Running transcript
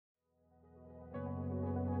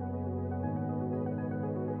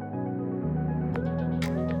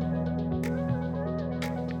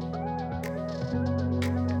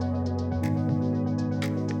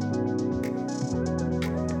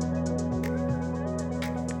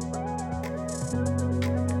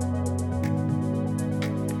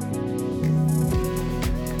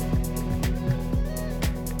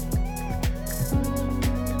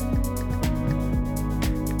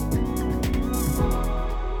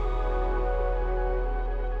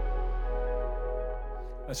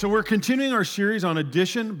So we're continuing our series on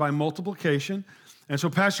addition by multiplication. And so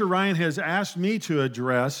Pastor Ryan has asked me to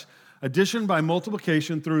address addition by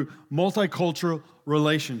multiplication through multicultural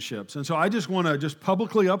relationships. And so I just want to just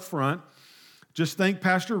publicly up front, just thank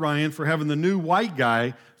Pastor Ryan for having the new white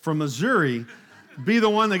guy from Missouri be the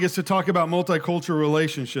one that gets to talk about multicultural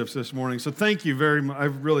relationships this morning. So thank you very much. I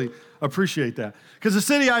really appreciate that. Because the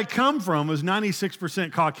city I come from was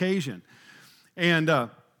 96% Caucasian.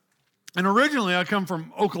 And originally, I come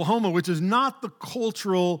from Oklahoma, which is not the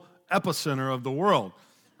cultural epicenter of the world,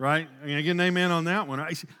 right? Can I get an amen on that one?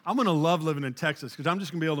 I'm going to love living in Texas because I'm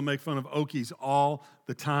just going to be able to make fun of Okies all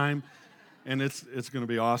the time, and it's going to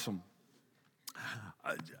be awesome.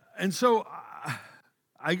 And so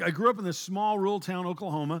I grew up in this small rural town,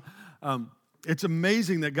 Oklahoma. It's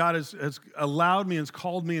amazing that God has allowed me and has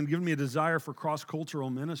called me and given me a desire for cross-cultural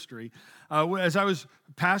ministry. As I was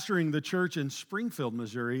pastoring the church in Springfield,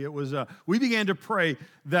 Missouri, we began to pray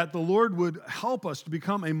that the Lord would help us to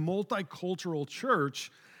become a multicultural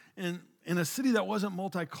church in a city that wasn't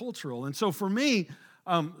multicultural. And so for me,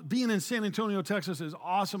 being in San Antonio, Texas is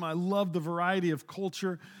awesome. I love the variety of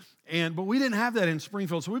culture. But we didn't have that in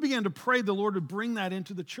Springfield. So we began to pray the Lord would bring that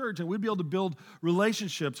into the church and we'd be able to build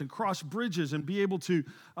relationships and cross bridges and be able to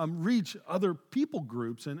reach other people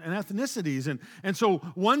groups and ethnicities. And so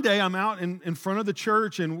one day I'm out in front of the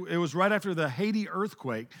church, and it was right after the Haiti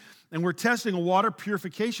earthquake. And we're testing a water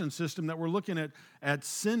purification system that we're looking at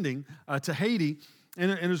sending to Haiti. And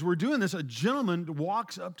as we're doing this, a gentleman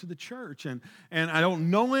walks up to the church, and I don't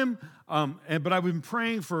know him, but I've been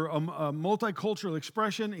praying for a multicultural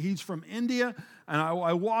expression. He's from India, and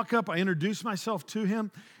I walk up, I introduce myself to him,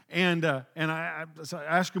 and I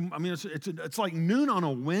ask him. I mean, it's like noon on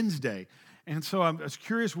a Wednesday, and so I was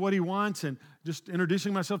curious what he wants, and just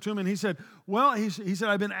introducing myself to him, and he said, "Well, he said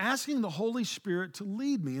I've been asking the Holy Spirit to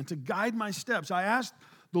lead me and to guide my steps. I asked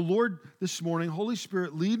the Lord this morning, Holy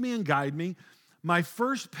Spirit, lead me and guide me." My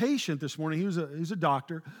first patient this morning, he's a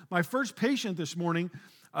doctor. My first patient this morning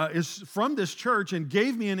is from this church and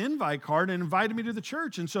gave me an invite card and invited me to the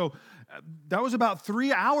church. And so that was about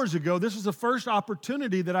 3 hours ago. This is the first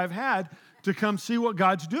opportunity that I've had to come see what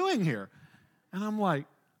God's doing here. And I'm like,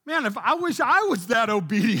 man, if I wish I was that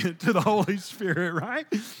obedient to the Holy Spirit, right?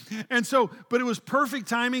 And so, but it was perfect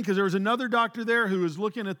timing because there was another doctor there who was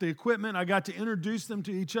looking at the equipment. I got to introduce them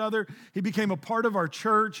to each other. He became a part of our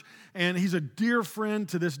church, and he's a dear friend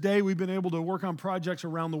to this day. We've been able to work on projects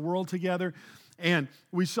around the world together. And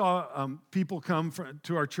we saw people come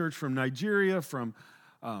to our church from Nigeria, from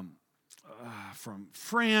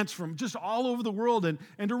France, from just all over the world, and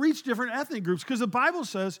to reach different ethnic groups, because the Bible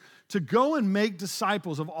says to go and make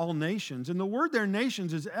disciples of all nations. And the word there,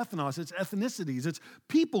 nations, is ethnos, it's ethnicities, it's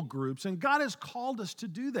people groups, and God has called us to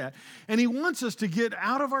do that. And He wants us to get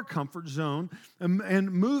out of our comfort zone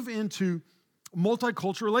and move into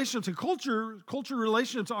multicultural relationships. And culture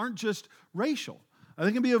relationships aren't just racial.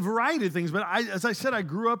 They can be a variety of things, but as I said, I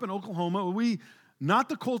grew up in Oklahoma. Not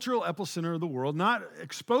the cultural epicenter of the world, not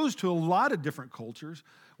exposed to a lot of different cultures.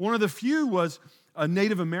 One of the few was a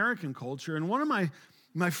Native American culture. And one of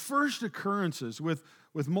my first occurrences with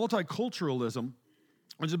multiculturalism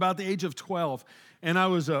was about the age of 12. And I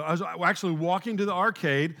was actually walking to the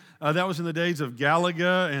arcade. That was in the days of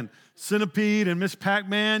Galaga and Centipede and Miss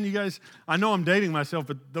Pac-Man. You guys, I know I'm dating myself,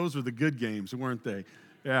 but those were the good games, weren't they?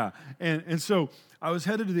 Yeah. And so I was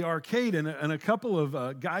headed to the arcade, and a couple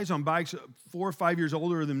of guys on bikes, 4 or 5 years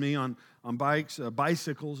older than me on bikes,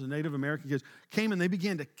 bicycles, and Native American kids, came and they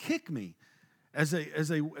began to kick me as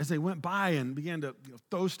they went by and began to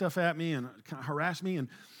throw stuff at me and kind of harass me. And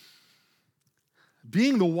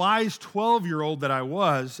being the wise 12-year-old that I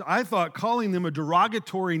was, I thought calling them a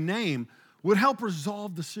derogatory name would help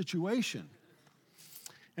resolve the situation.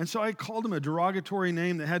 And so I called them a derogatory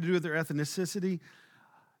name that had to do with their ethnicity.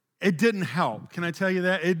 It didn't help. Can I tell you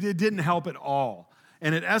that? It didn't help at all.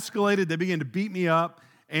 And it escalated. They began to beat me up.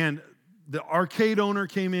 And the arcade owner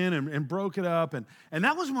came in and broke it up. And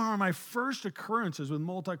that was one of my first occurrences with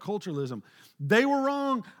multiculturalism. They were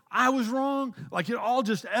wrong. I was wrong. Like, it all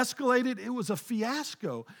just escalated. It was a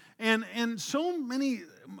fiasco. And so many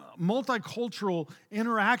multicultural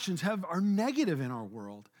interactions are negative in our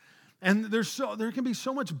world. And there can be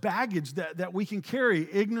so much baggage that we can carry.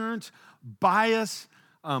 Ignorance, bias,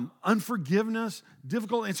 unforgiveness,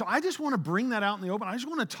 difficult. And so I just want to bring that out in the open. I just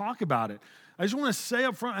want to talk about it. I just want to say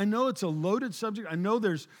up front, I know it's a loaded subject. I know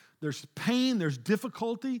there's pain, there's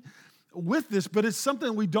difficulty with this, but it's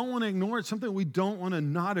something we don't want to ignore. It's something we don't want to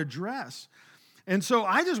not address. And so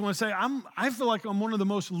I just want to say, I feel like I'm one of the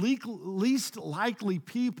most least likely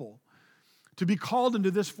people to be called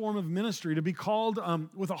into this form of ministry, to be called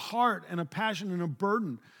with a heart and a passion and a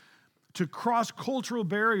burden to cross cultural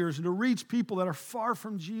barriers and to reach people that are far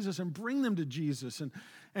from Jesus and bring them to Jesus.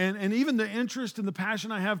 And even the interest and the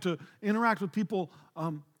passion I have to interact with people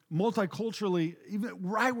multiculturally, even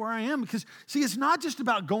right where I am. Because, see, it's not just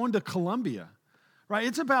about going to Columbia, right?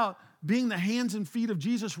 It's about being the hands and feet of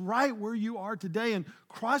Jesus right where you are today and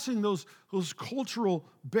crossing those cultural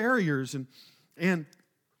barriers.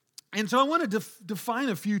 And so I want to define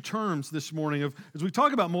a few terms this morning as we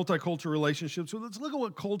talk about multicultural relationships. So let's look at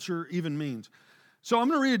what culture even means. So I'm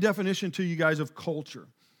going to read a definition to you guys of culture.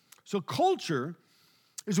 So culture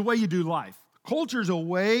is a way you do life. Culture is a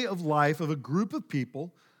way of life of a group of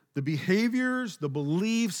people, the behaviors, the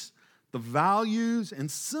beliefs, the values, and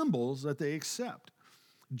symbols that they accept,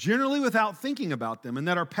 generally without thinking about them, and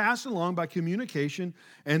that are passed along by communication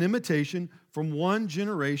and imitation from one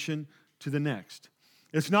generation to the next.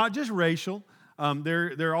 It's not just racial.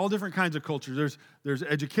 There are all different kinds of cultures. There's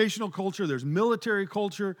educational culture, there's military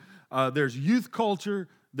culture, there's youth culture,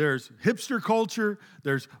 there's hipster culture,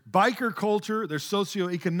 there's biker culture, there's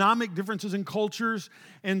socioeconomic differences in cultures.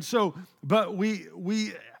 And so, but we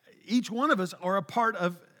each one of us are a part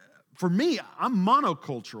of, for me, I'm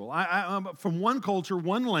monocultural. I'm from one culture,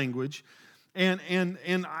 one language, and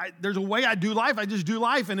there's a way I do life. I just do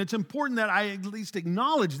life, and it's important that I at least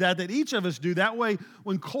acknowledge that each of us do. That way,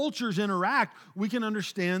 when cultures interact, we can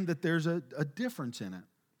understand that there's a difference in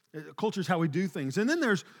it. Culture is how we do things. And then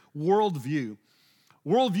there's worldview.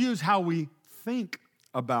 Worldview is how we think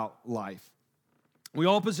about life. We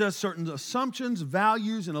all possess certain assumptions,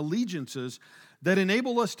 values, and allegiances that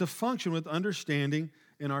enable us to function with understanding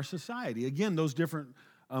in our society. Again, those different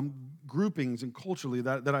groupings and culturally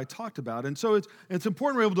that I talked about. And so it's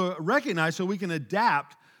important we're able to recognize so we can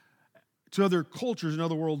adapt to other cultures and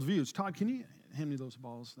other worldviews. Todd, can you hand me those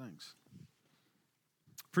balls? Thanks.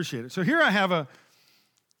 Appreciate it. So here I have a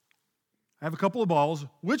couple of balls.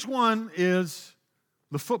 Which one is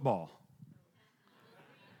the football?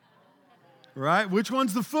 Right? Which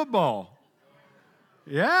one's the football?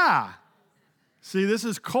 Yeah. See, this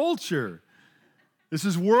is culture. This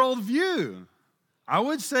is worldview. I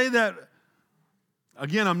would say that,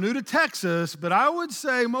 again, I'm new to Texas, but I would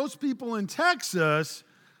say most people in Texas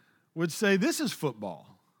would say this is football.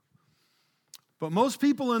 But most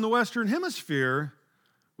people in the Western Hemisphere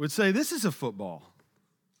would say this is a football.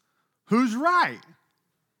 Who's right?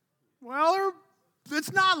 Well,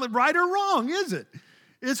 it's not right or wrong, is it?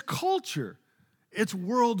 It's culture. It's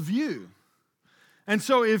worldview. And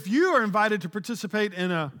so if you are invited to participate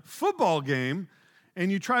in a football game and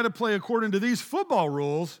you try to play according to these football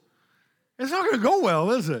rules, it's not going to go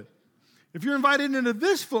well, is it? If you're invited into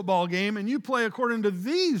this football game and you play according to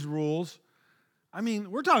these rules, I mean,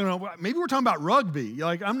 we're talking about rugby.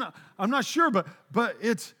 Like I'm not sure, but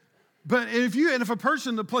if a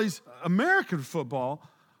person that plays American football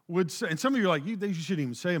would say, and some of you are like, you shouldn't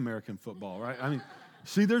even say American football, right? I mean,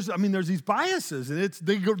 see, there's these biases, and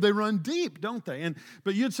they run deep, don't they?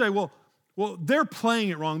 But you'd say, well, they're playing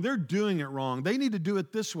it wrong. They're doing it wrong. They need to do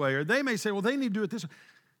it this way. Or they may say, well, they need to do it this way.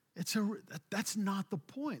 That's not the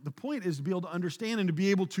point. The point is to be able to understand and to be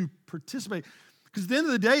able to participate. Because at the end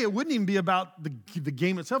of the day, it wouldn't even be about the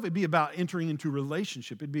game itself. It'd be about entering into a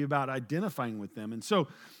relationship. It'd be about identifying with them. And so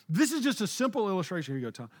this is just a simple illustration, here you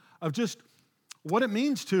go, Tom, of just what it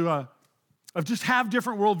means to just have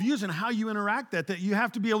different worldviews and how you interact that you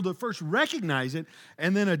have to be able to first recognize it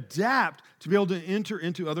and then adapt to be able to enter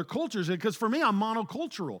into other cultures. Because for me, I'm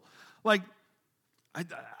monocultural.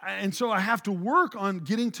 And so I have to work on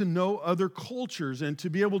getting to know other cultures and to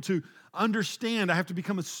be able to understand. I have to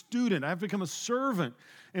become a student. I have to become a servant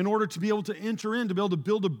in order to be able to enter in, to be able to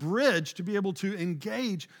build a bridge, to be able to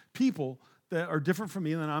engage people that are different from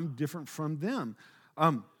me and I'm different from them.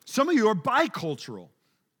 Some of you are bicultural.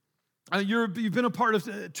 You've been a part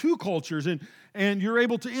of two cultures, and you're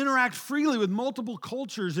able to interact freely with multiple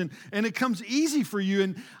cultures, and it comes easy for you.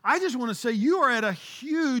 And I just want to say you are at a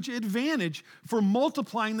huge advantage for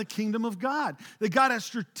multiplying the kingdom of God, that God has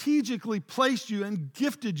strategically placed you and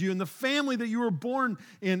gifted you in the family that you were born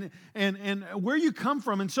in and where you come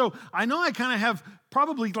from. And so I know I kind of have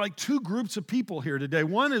probably like two groups of people here today.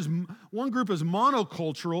 One group is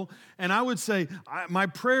monocultural, and I would say my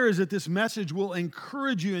prayer is that this message will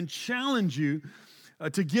encourage you and challenge you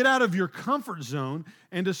to get out of your comfort zone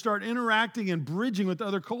and to start interacting and bridging with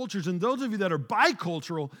other cultures. And those of you that are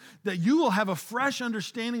bicultural, that you will have a fresh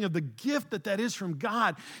understanding of the gift that is from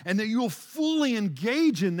God, and that you will fully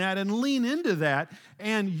engage in that and lean into that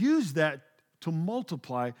and use that to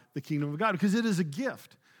multiply the kingdom of God, because it is a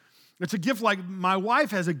gift. It's a gift like my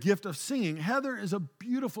wife has a gift of singing. Heather is a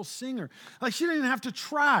beautiful singer. Like she doesn't even have to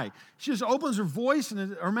try. She just opens her voice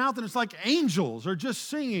and her mouth and it's like angels are just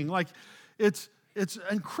singing. Like it's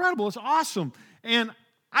incredible. It's awesome. And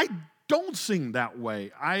I don't sing that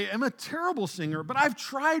way. I am a terrible singer, but I've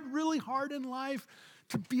tried really hard in life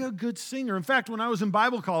to be a good singer. In fact, when I was in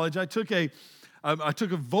Bible college, I took a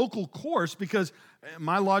vocal course because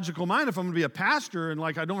my logical mind, if I'm going to be a pastor and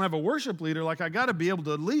like I don't have a worship leader, like I got to be able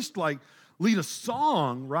to at least like lead a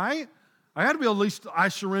song, right? I got to be able to at least I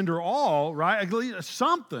surrender all, right? I lead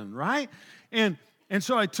something, right? And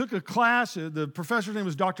so I took a class. The professor's name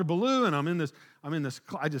was Dr. Ballou, and I'm in this.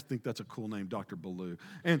 I just think that's a cool name, Dr. Ballou.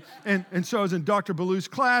 And so I was in Dr. Ballou's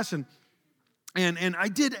class, and I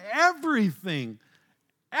did everything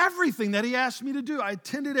that he asked me to do. I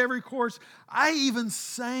attended every course. I even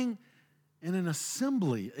sang in an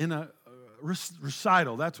assembly, in a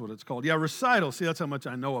recital. That's what it's called. Yeah, recital. See, that's how much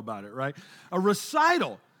I know about it, right? A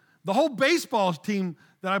recital. The whole baseball team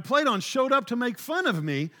that I played on showed up to make fun of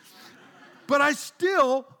me, but I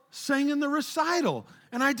still sang in the recital.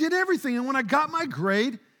 And I did everything. And when I got my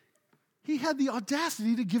grade, he had the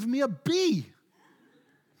audacity to give me a B.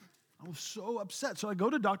 I was so upset. So I go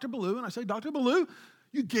to Dr. Ballou and I say, Dr. Ballou,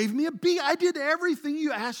 you gave me a B. I did everything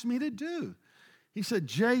you asked me to do. He said,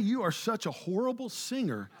 Jay, you are such a horrible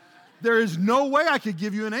singer. There is no way I could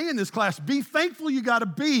give you an A in this class. Be thankful you got a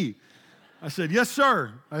B. I said, yes,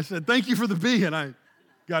 sir. I said, thank you for the B. And I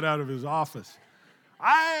got out of his office.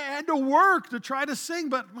 I had to work to try to sing,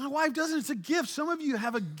 but my wife doesn't. It's a gift. Some of you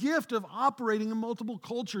have a gift of operating in multiple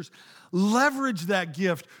cultures. Leverage that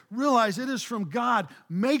gift. Realize it is from God.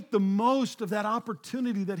 Make the most of that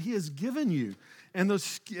opportunity that He has given you and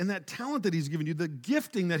that talent that He's given you, the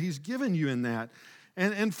gifting that He's given you in that.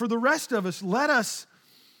 And for the rest of us, let us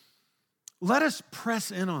press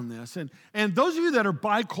in on this. And those of you that are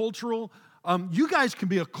bicultural, you guys can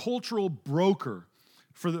be a cultural broker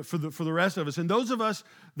for the rest of us. And those of us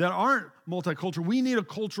that aren't multicultural, we need a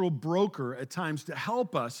cultural broker at times to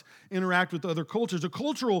help us interact with other cultures. A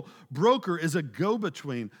cultural broker is a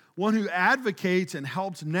go-between, one who advocates and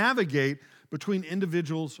helps navigate between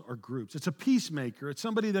individuals or groups. It's a peacemaker. It's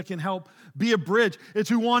somebody that can help be a bridge. It's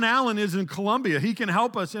who Juan Allen is in Colombia. He can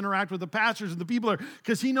help us interact with the pastors and the people there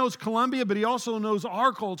because he knows Colombia, but he also knows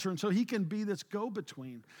our culture, and so he can be this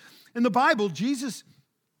go-between. In the Bible, Jesus,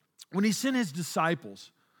 when He sent His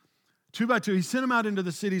disciples, 2 by 2, He sent them out into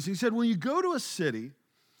the cities. He said, when you go to a city,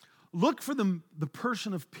 look for the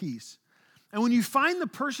person of peace. And when you find the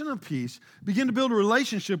person of peace, begin to build a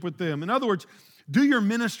relationship with them. In other words, do your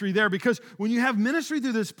ministry there, because when you have ministry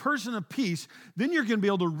through this person of peace, then you're going to be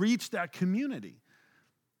able to reach that community.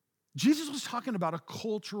 Jesus was talking about a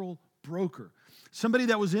cultural broker, somebody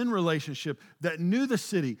that was in relationship, that knew the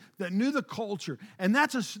city, that knew the culture. And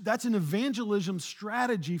that's an evangelism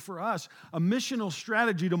strategy for us, a missional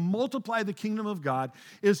strategy to multiply the kingdom of God,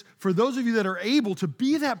 is for those of you that are able to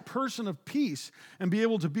be that person of peace and be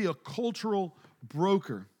able to be a cultural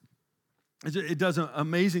broker. It does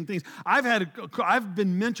amazing things. I've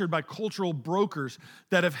been mentored by cultural brokers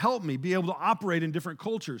that have helped me be able to operate in different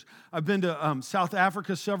cultures. I've been to South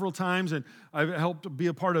Africa several times, and I've helped be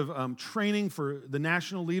a part of training for the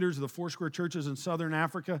national leaders of the Foursquare churches in Southern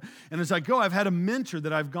Africa. And as I go, I've had a mentor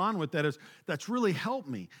that I've gone with that's really helped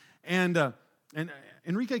me. And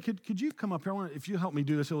Enrique, could you come up here? If you help me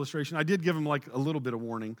do this illustration. I did give him like a little bit of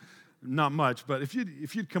warning. Not much, but if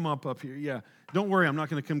you'd come up here, yeah. Don't worry, I'm not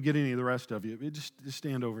going to come get any of the rest of you. Just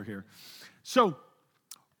stand over here. So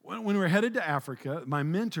when we're headed to Africa, my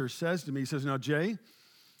mentor says to me, he says, now, Jay,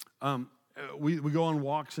 we go on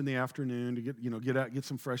walks in the afternoon to get out, get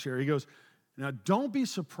some fresh air. He goes, now, don't be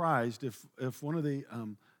surprised if one of the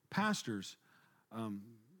pastors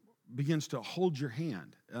begins to hold your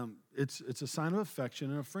hand. It's a sign of affection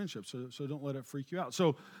and of friendship, so don't let it freak you out.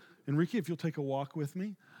 So, Enrique, if you'll take a walk with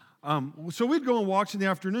me. So we'd go on walks in the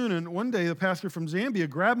afternoon, and one day the pastor from Zambia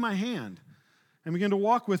grabbed my hand and began to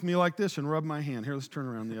walk with me like this and rub my hand. Here, let's turn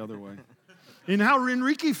around the other way. And how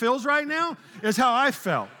Enrique feels right now is how I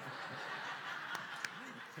felt.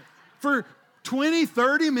 For 20,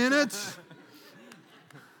 30 minutes,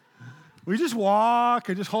 we just walk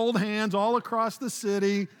and just hold hands all across the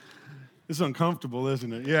city. It's uncomfortable,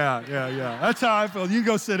 isn't it? Yeah. That's how I feel. You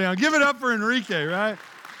go sit down. Give it up for Enrique, right?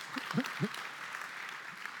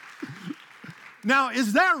 Now,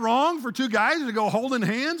 is that wrong for two guys to go holding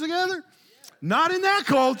hands together? Not in that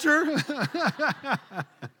culture.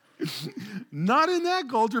 Not in that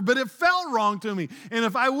culture, but it felt wrong to me. And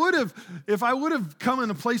if I would have come in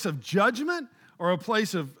a place of judgment or a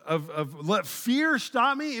place of let fear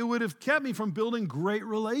stop me, it would have kept me from building great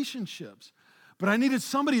relationships. But I needed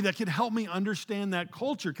somebody that could help me understand that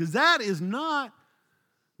culture, because that is not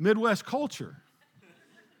Midwest culture.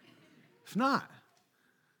 It's not.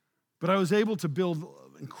 But I was able to build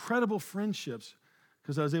incredible friendships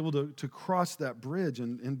because I was able to cross that bridge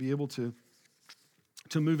and be able to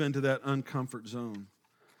move into that uncomfort zone.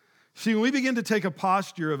 See, when we begin to take a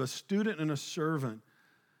posture of a student and a servant,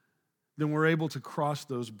 then we're able to cross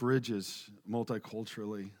those bridges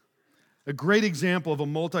multiculturally. A great example of a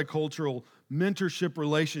multicultural mentorship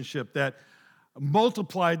relationship that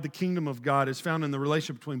multiplied the kingdom of God is found in the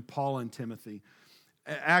relationship between Paul and Timothy.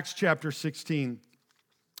 Acts chapter 16,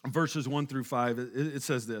 verses 1 through 5, it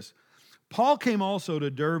says this. Paul came also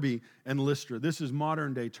to Derbe and Lystra. This is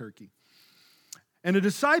modern-day Turkey. And a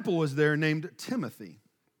disciple was there named Timothy.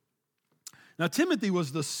 Now, Timothy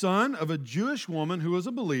was the son of a Jewish woman who was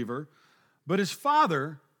a believer, but his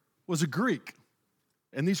father was a Greek.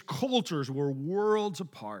 And these cultures were worlds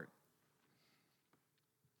apart.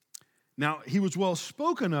 Now, he was well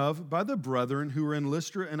spoken of by the brethren who were in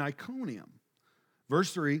Lystra and Iconium.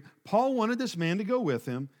 Verse 3, Paul wanted this man to go with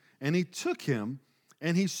him, and he took him,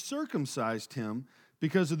 and he circumcised him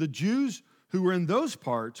because of the Jews who were in those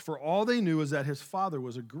parts, for all they knew is that his father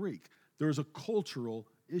was a Greek. There was a cultural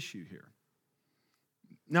issue here.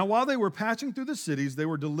 Now, while they were passing through the cities, they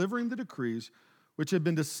were delivering the decrees which had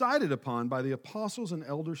been decided upon by the apostles and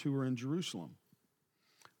elders who were in Jerusalem.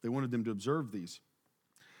 They wanted them to observe these.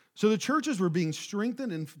 So the churches were being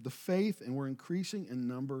strengthened in the faith and were increasing in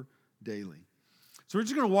number daily. So we're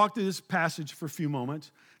just going to walk through this passage for a few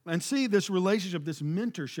moments and see this relationship, this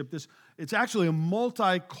mentorship, it's actually a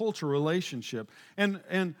multicultural relationship.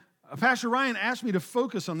 And Pastor Ryan asked me to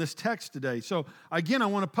focus on this text today. So again, I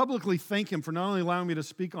want to publicly thank him for not only allowing me to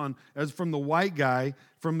speak on as from the white guy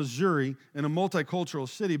from Missouri in a multicultural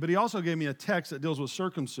city, but he also gave me a text that deals with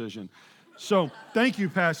circumcision. So thank you,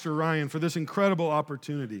 Pastor Ryan, for this incredible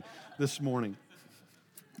opportunity this morning.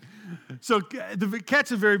 So catch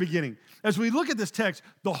the very beginning. As we look at this text,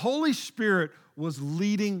 the Holy Spirit was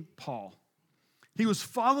leading Paul. He was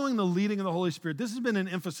following the leading of the Holy Spirit. This has been an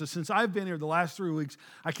emphasis since I've been here the last 3 weeks.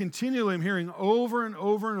 I continually am hearing over and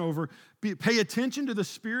over and over, pay attention to the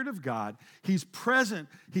Spirit of God. He's present,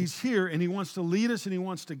 He's here, and He wants to lead us and He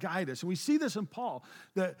wants to guide us. And we see this in Paul,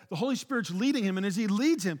 that the Holy Spirit's leading him, and as He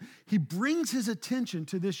leads him, He brings his attention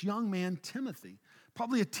to this young man, Timothy,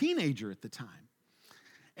 probably a teenager at the time.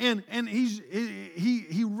 And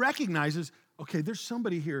he recognizes, okay, there's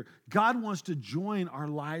somebody here. God wants to join our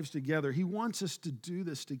lives together. He wants us to do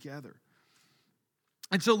this together.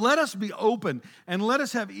 And so let us be open and let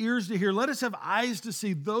us have ears to hear. Let us have eyes to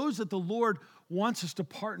see those that the Lord wants us to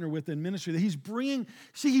partner with in ministry. That He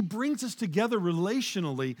brings us together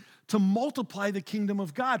relationally to multiply the kingdom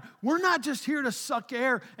of God. We're not just here to suck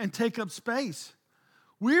air and take up space.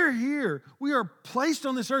 We're here. We are placed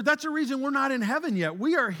on this earth. That's the reason we're not in heaven yet.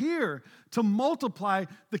 We are here to multiply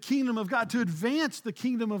the kingdom of God, to advance the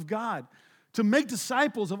kingdom of God, to make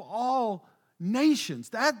disciples of all nations.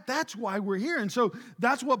 That's why we're here. And so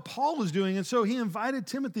that's what Paul was doing. And so he invited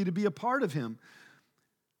Timothy to be a part of him.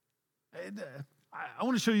 And, I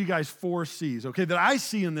want to show you guys 4 C's, okay, that I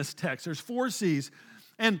see in this text. There's 4 C's.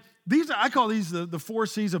 And I call these the 4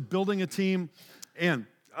 C's of building a team. And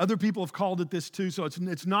other people have called it this too, so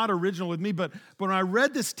it's not original with me. But when I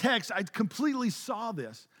read this text, I completely saw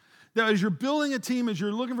this. That as you're building a team, as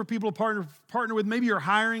you're looking for people to partner with, maybe you're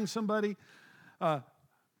hiring somebody, maybe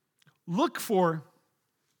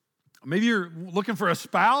you're looking for a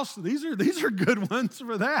spouse. These are good ones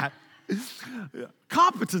for that.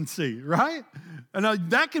 Competency, right? And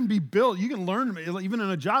that can be built. You can learn, even in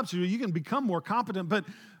a job situation, you can become more competent. But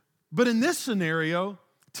in this scenario,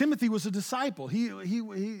 Timothy was a disciple. He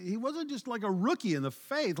wasn't just like a rookie in the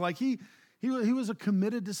faith. Like he was a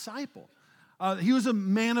committed disciple. He was a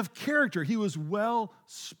man of character. He was well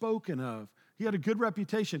spoken of. He had a good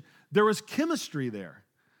reputation. There was chemistry there.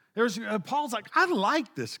 Paul's like, I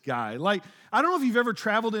like this guy. Like, I don't know if you've ever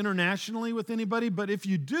traveled internationally with anybody, but if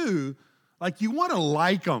you do, like, you want to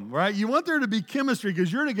like them, right? You want there to be chemistry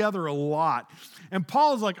because you're together a lot. And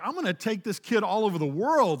Paul's like, I'm going to take this kid all over the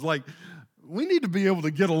world. Like, we need to be able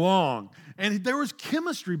to get along. And there was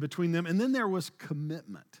chemistry between them, and then there was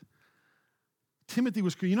commitment. Timothy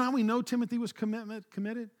was, you know how we know Timothy was committed?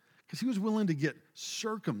 Because he was willing to get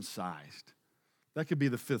circumcised. That could be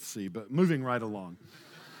the 5th C, but moving right along.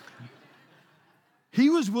 He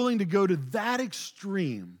was willing to go to that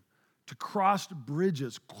extreme to cross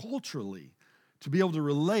bridges culturally to be able to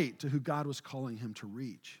relate to who God was calling him to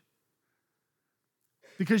reach.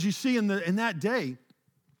 Because you see, in that day,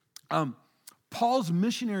 Paul's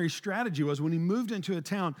missionary strategy was when he moved into a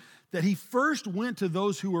town that he first went to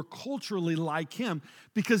those who were culturally like him,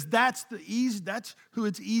 because that's who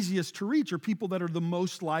it's easiest to reach, or people that are the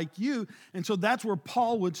most like you. And so that's where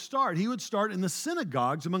Paul would start. He would start in the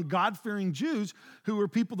synagogues among God-fearing Jews who were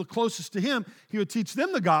people the closest to him. He would teach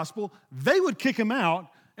them the gospel. They would kick him out,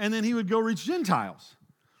 and then he would go reach Gentiles.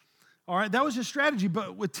 All right, that was his strategy.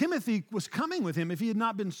 But with Timothy was coming with him, if he had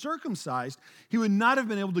not been circumcised, he would not have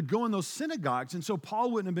been able to go in those synagogues. And so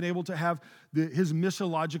Paul wouldn't have been able to have his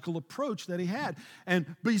missiological approach that he had.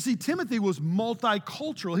 But you see, Timothy was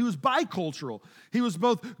multicultural. He was bicultural. He was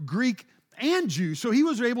both Greek and Jew. So he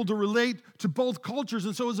was able to relate to both cultures.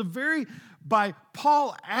 And so it was by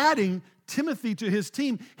Paul adding Timothy to his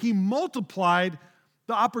team, he multiplied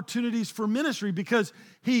the opportunities for ministry, because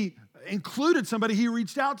he included somebody, he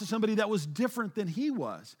reached out to somebody that was different than he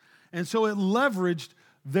was. And so it leveraged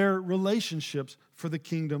their relationships for the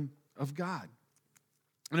kingdom of God.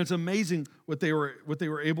 And it's amazing what they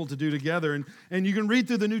were able to do together. And you can read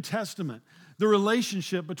through the New Testament, the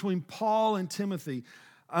relationship between Paul and Timothy.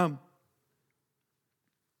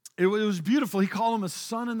 It was beautiful. He called him a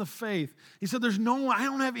son in the faith. He said, I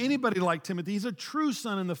don't have anybody like Timothy. He's a true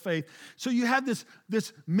son in the faith. So you had this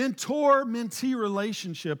mentor-mentee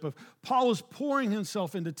relationship of Paul was pouring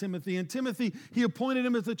himself into Timothy. And Timothy, he appointed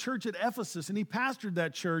him at the church at Ephesus, and he pastored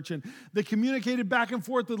that church. And they communicated back and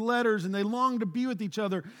forth with letters, and they longed to be with each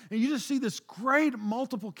other. And you just see this great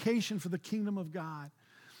multiplication for the kingdom of God.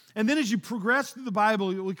 And then as you progress through the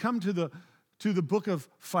Bible, we come to the book of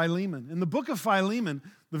Philemon. In the book of Philemon,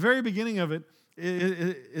 the very beginning of it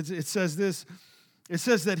says this. It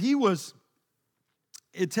says that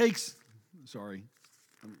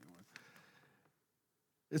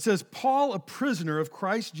it says, Paul, a prisoner of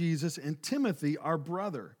Christ Jesus, and Timothy, our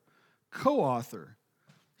brother, co-author.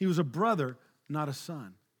 He was a brother, not a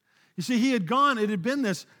son. You see, it had been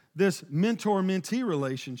this mentor-mentee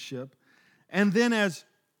relationship. And then as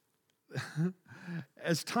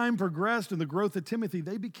time progressed and the growth of Timothy,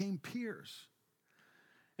 they became peers.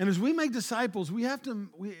 And as we make disciples, we have to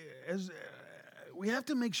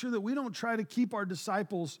make sure that we don't try to keep our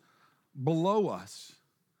disciples below us.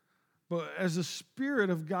 But as the Spirit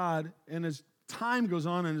of God, and as time goes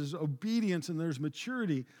on, and as obedience and there's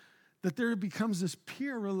maturity, that there becomes this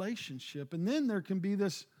peer relationship. And then there can be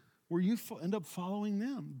this where you end up following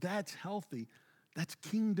them. That's healthy. That's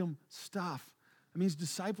kingdom stuff. It means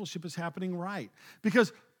discipleship is happening right.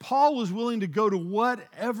 Because Paul was willing to go to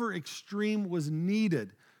whatever extreme was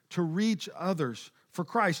needed to reach others for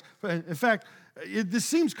Christ. In fact, this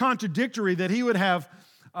seems contradictory that he would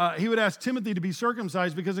ask Timothy to be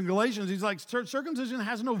circumcised, because in Galatians, he's like, circumcision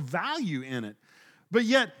has no value in it. But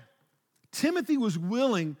yet, Timothy was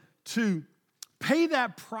willing to pay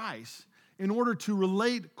that price in order to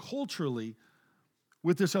relate culturally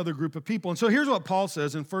with this other group of people. And so here's what Paul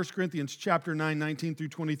says in 1 Corinthians chapter 9, 19 through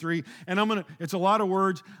 23. And it's a lot of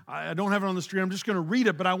words. I don't have it on the screen. I'm just going to read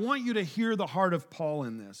it, but I want you to hear the heart of Paul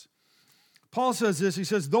in this. Paul says this. He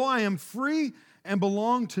says, though I am free and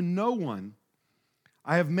belong to no one,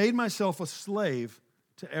 I have made myself a slave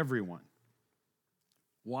to everyone.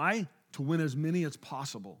 Why? To win as many as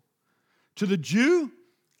possible. To the Jew,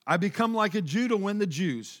 I become like a Jew to win the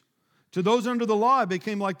Jews. To those under the law, I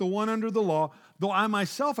became like the one under the law, though I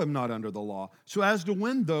myself am not under the law, so as to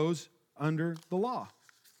win those under the law.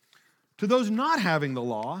 To those not having the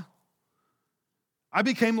law, I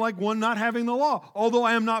became like one not having the law, although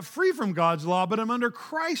I am not free from God's law, but am under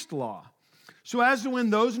Christ's law, so as to win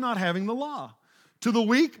those not having the law. To the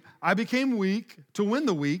weak, I became weak to win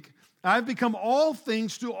the weak. I've become all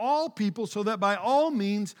things to all people, so that by all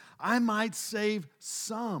means I might save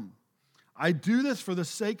some. I do this for the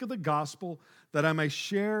sake of the gospel, that I may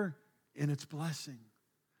share in its blessing.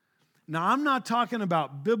 Now, I'm not talking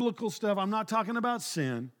about biblical stuff. I'm not talking about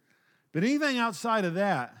sin. But anything outside of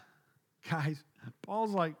that, guys,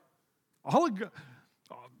 Paul's like,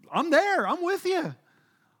 I'm there. I'm with you.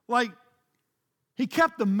 Like, he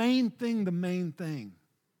kept the main thing the main thing.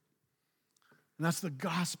 And that's the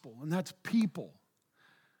gospel, and that's people.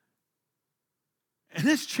 And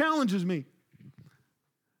this challenges me,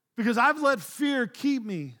 because I've let fear keep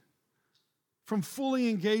me from fully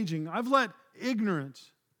engaging. I've let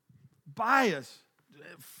ignorance, bias,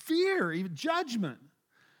 fear, even judgment.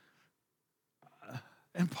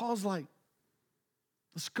 And Paul's like,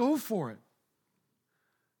 let's go for it.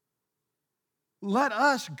 Let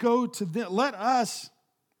us go to them. Let us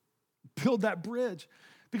build that bridge.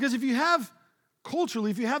 Because if you have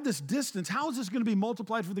this distance, how is this going to be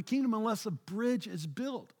multiplied for the kingdom unless a bridge is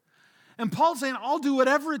built? And Paul's saying, I'll do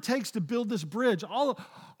whatever it takes to build this bridge. I'll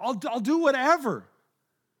do whatever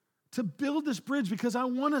to build this bridge because I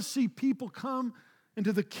want to see people come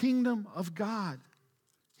into the kingdom of God.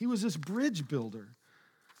 He was this bridge builder.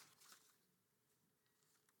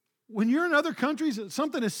 When you're in other countries,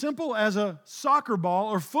 something as simple as a soccer ball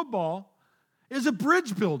or football is a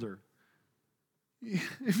bridge builder.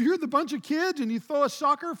 If you're the bunch of kids and you throw a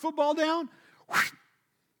soccer football down, whoosh,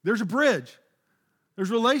 there's a bridge. There's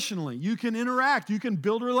relationally. You can interact. You can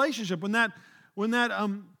build a relationship. When that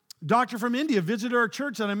doctor from India visited our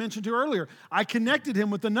church that I mentioned to earlier, I connected him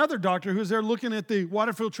with another doctor who was there looking at the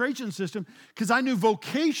water filtration system because I knew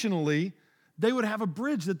vocationally they would have a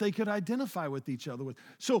bridge that they could identify with each other with.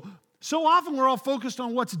 So often we're all focused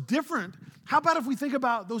on what's different. How about if we think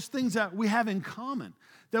about those things that we have in common,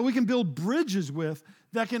 that we can build bridges with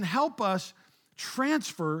that can help us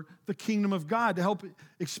transfer the kingdom of God, to help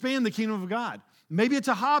expand the kingdom of God. Maybe it's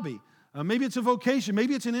a hobby. Maybe it's a vocation.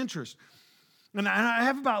 Maybe it's an interest. And I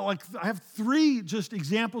have three just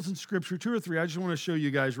examples in Scripture, two or three. I just want to show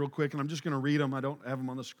you guys real quick, and I'm just going to read them. I don't have them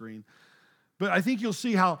on the screen. But I think you'll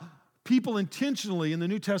see how people intentionally in the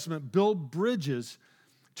New Testament built bridges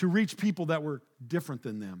to reach people that were different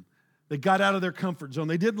than them. They got out of their comfort zone.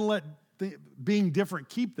 They didn't let being different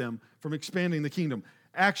keep them from expanding the kingdom.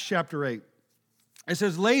 Acts chapter 8. It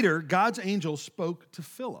says, later, God's angel spoke to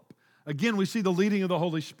Philip. Again, we see the leading of the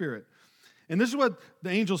Holy Spirit. And this is what the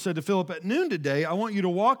angel said to Philip. At noon today, I want you to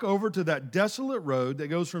walk over to that desolate road that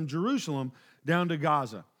goes from Jerusalem down to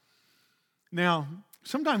Gaza. Now,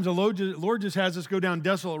 sometimes the Lord just has us go down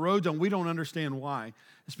desolate roads and we don't understand why.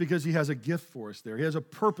 It's because he has a gift for us there. He has a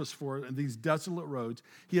purpose for it in these desolate roads.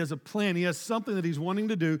 He has a plan. He has something that he's wanting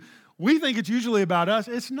to do. We think it's usually about us.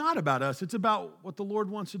 It's not about us. It's about what the Lord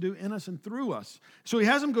wants to do in us and through us. So he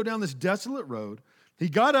has him go down this desolate road. He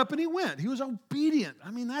got up and he went. He was obedient.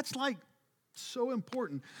 I mean, that's like so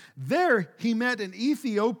important. There he met an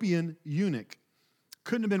Ethiopian eunuch.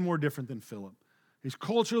 Couldn't have been more different than Philip. He's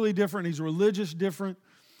culturally different. He's religious different.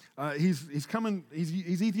 He's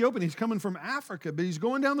Ethiopian. He's coming from Africa, but he's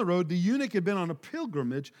going down the road. The eunuch had been on a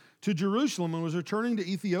pilgrimage to Jerusalem and was returning to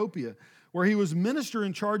Ethiopia, where he was minister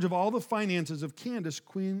in charge of all the finances of Candace,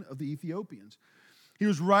 queen of the Ethiopians. He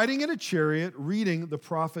was riding in a chariot, reading the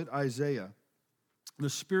prophet Isaiah. The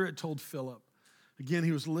Spirit told Philip, again,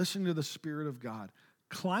 he was listening to the Spirit of God,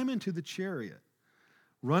 climb into the chariot.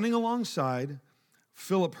 Running alongside,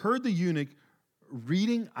 Philip heard the eunuch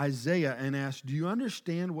reading Isaiah and asked, do you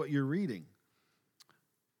understand what you're reading?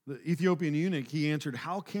 The Ethiopian eunuch, he answered,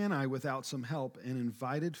 how can I without some help? And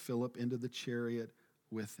invited Philip into the chariot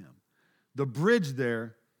with him. The bridge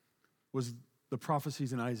there was the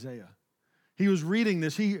prophecies in Isaiah. He was reading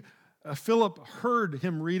this. Philip heard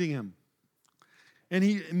him reading him. And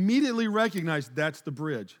he immediately recognized that's the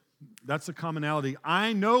bridge. That's the commonality.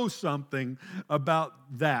 I know something about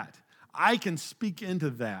that. I can speak into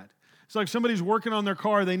that. It's like somebody's working on their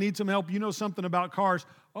car. They need some help. You know something about cars.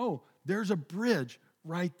 Oh, there's a bridge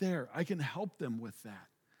right there. I can help them with that.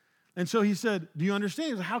 And so he said, do you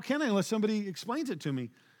understand? He said, how can I unless somebody explains it to me?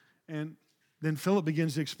 And then Philip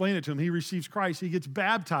begins to explain it to him. He receives Christ. He gets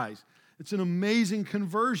baptized. It's an amazing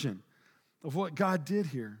conversion of what God did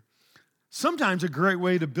here. Sometimes a great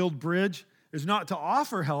way to build bridge is not to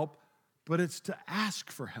offer help, but it's to ask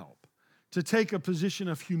for help, to take a position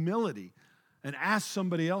of humility and ask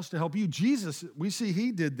somebody else to help you. Jesus, we see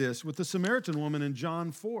he did this with the Samaritan woman in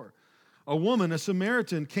John 4. A woman, a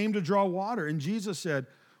Samaritan, came to draw water, and Jesus said,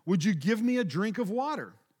 would you give me a drink of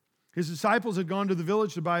water? His disciples had gone to the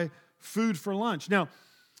village to buy food for lunch. Now,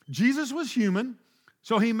 Jesus was human,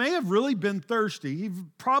 so he may have really been thirsty. He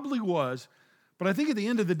probably was. But I think at the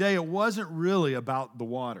end of the day, it wasn't really about the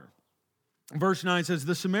water. Verse 9 says,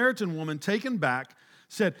 the Samaritan woman, taken back,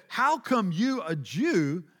 said, how come you, a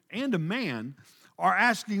Jew and a man, are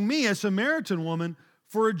asking me, a Samaritan woman,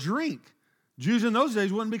 for a drink? Jews in those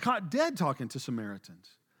days wouldn't be caught dead talking to Samaritans.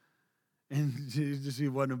 And it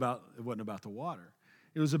wasn't about the water.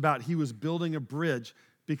 It was about he was building a bridge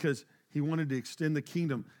because he wanted to extend the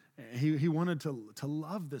kingdom. He wanted to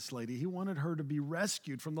love this lady. He wanted her to be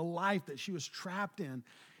rescued from the life that she was trapped in.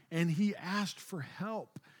 And he asked for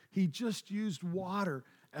help. He just used water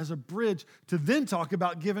as a bridge to then talk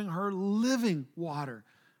about giving her living water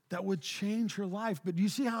that would change her life. But do you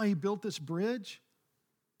see how he built this bridge?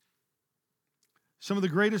 Some of the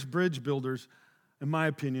greatest bridge builders, in my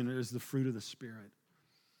opinion, is the fruit of the Spirit.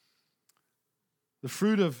 The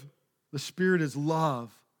fruit of the Spirit is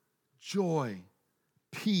love, joy,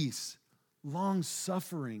 peace,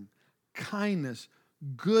 long-suffering, kindness,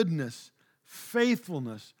 goodness,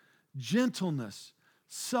 faithfulness, gentleness,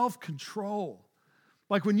 self-control.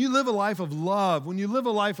 Like when you live a life of love, when you live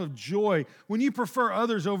a life of joy, when you prefer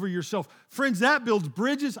others over yourself, friends, that builds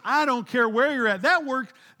bridges. I don't care where you're at. That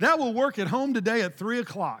will work at home today at 3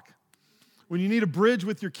 o'clock when you need a bridge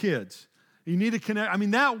with your kids. You need to connect. I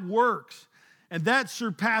mean, that works. And that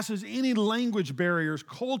surpasses any language barriers,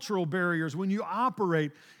 cultural barriers. When you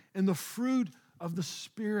operate in the fruit of the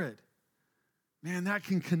Spirit, man, that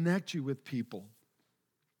can connect you with people.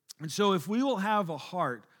 And so if we will have a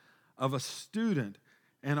heart of a student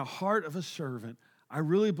and a heart of a servant, I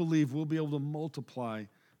really believe we'll be able to multiply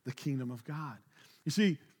the kingdom of God. You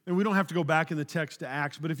see, and we don't have to go back in the text to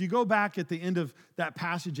Acts, but if you go back at the end of that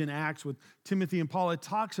passage in Acts with Timothy and Paul, it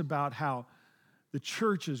talks about how the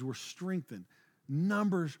churches were strengthened,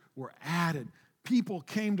 numbers were added, people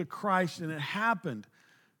came to Christ, and it happened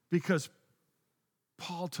because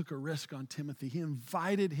Paul took a risk on Timothy. He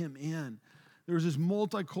invited him in. There was this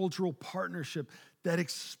multicultural partnership that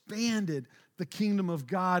expanded the kingdom of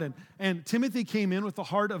God. And Timothy came in with the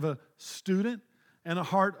heart of a student and a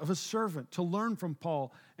heart of a servant to learn from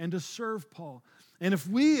Paul and to serve Paul. And if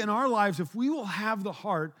we, in our lives, if we will have the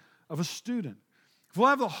heart of a student, if we'll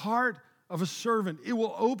have the heart of a servant, it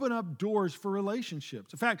will open up doors for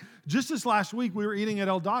relationships. In fact, just this last week, we were eating at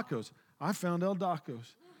El Daco's. I found El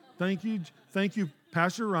Daco's. Thank you,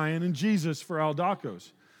 Pastor Ryan and Jesus for El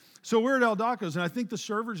Daco's. So we're at El Daco's, and I think the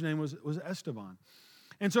server's name was Esteban.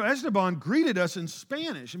 And so Esteban greeted us in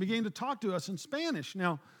Spanish and began to talk to us in Spanish.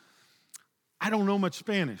 Now, I don't know much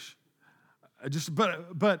Spanish,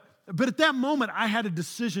 but at that moment, I had a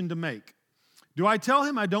decision to make. Do I tell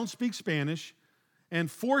him I don't speak Spanish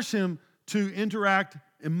and force him to interact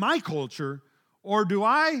in my culture, or do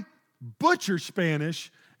I butcher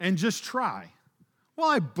Spanish and just try?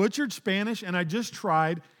 Well, I butchered Spanish and I just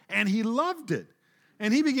tried, and he loved it.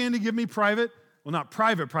 And he began to give me not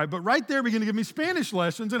private, but right there began to give me Spanish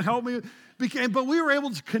lessons and help me. But we were able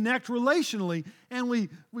to connect relationally, and we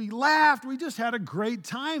laughed. We just had a great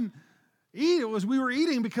time. We were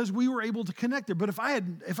eating because we were able to connect there. But if I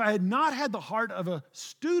had not had the heart of a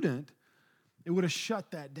student, it would have shut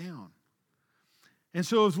that down. And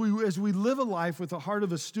so as we live a life with the heart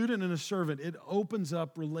of a student and a servant, it opens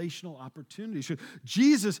up relational opportunities.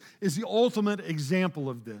 Jesus is the ultimate example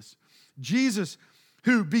of this. Jesus,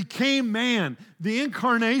 who became man, the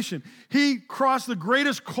incarnation, he crossed the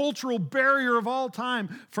greatest cultural barrier of all time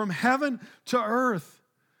from heaven to earth.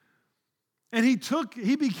 And he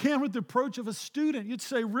began with the approach of a student. You'd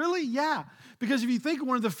say, really? Yeah. Because if you think of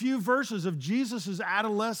one of the few verses of Jesus'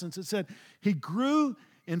 adolescence, it said, he grew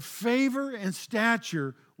in favor and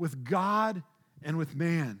stature with God and with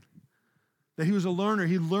man. That he was a learner.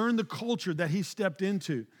 He learned the culture that he stepped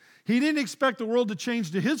into. He didn't expect the world to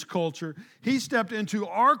change to his culture. He stepped into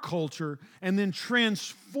our culture and then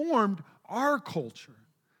transformed our culture.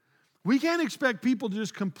 We can't expect people to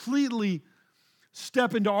just completely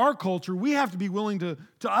step into our culture. We have to be willing to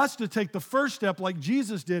take the first step like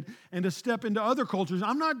Jesus did and to step into other cultures.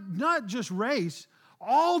 I'm not just race,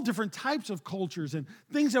 all different types of cultures and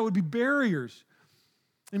things that would be barriers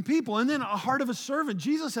in people. And then a heart of a servant.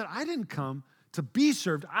 Jesus said, I didn't come to be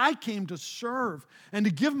served. I came to serve and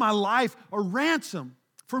to give my life a ransom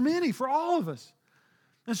for many, for all of us.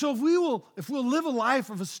 And so if we'll live a life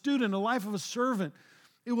of a student, a life of a servant,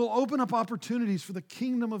 it will open up opportunities for the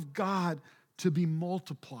kingdom of God to be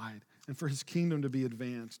multiplied and for his kingdom to be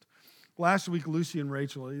advanced. Last week, Lucy and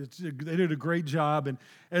Rachel, they did a great job. And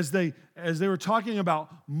as they were talking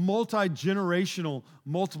about multi-generational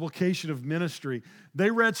multiplication of ministry,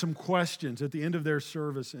 they read some questions at the end of their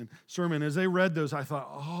service and sermon. As they read those, I thought,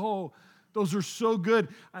 oh, those are so good.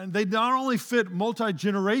 And they not only fit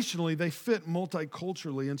multi-generationally, they fit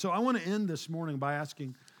multiculturally. And so I want to end this morning by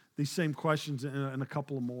asking these same questions and a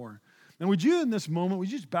couple more. And would you, in this moment,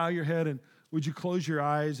 would you just bow your head and would you close your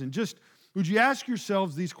eyes and just would you ask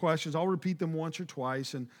yourselves these questions? I'll repeat them once or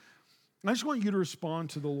twice, and I just want you to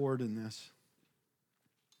respond to the Lord in this.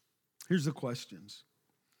 Here's the questions.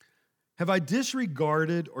 Have I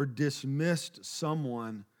disregarded or dismissed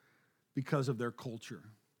someone because of their culture?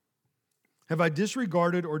 Have I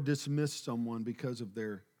disregarded or dismissed someone because of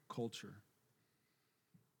their culture?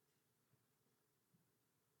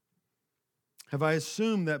 Have I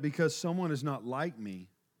assumed that because someone is not like me,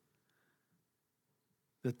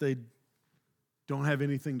 that they don't have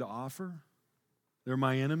anything to offer? They're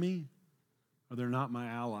my enemy, or they're not my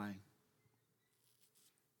ally?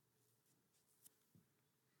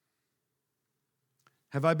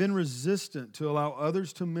 Have I been resistant to allow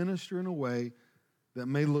others to minister in a way that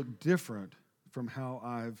may look different from how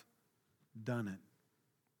I've done it?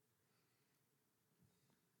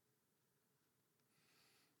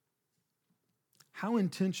 How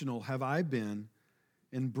intentional have I been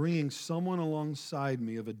in bringing someone alongside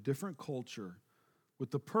me of a different culture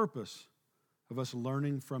with the purpose of us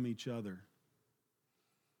learning from each other.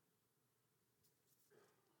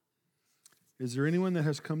 Is there anyone that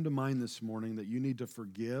has come to mind this morning that you need to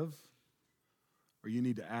forgive or you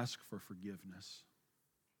need to ask for forgiveness?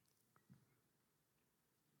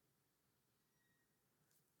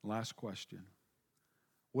 Last question.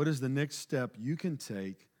 What is the next step you can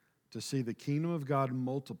take to see the kingdom of God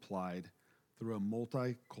multiplied through a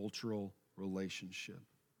multicultural relationship?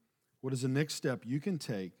 What is the next step you can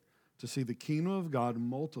take to see the kingdom of God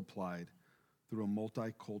multiplied through a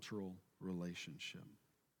multicultural relationship?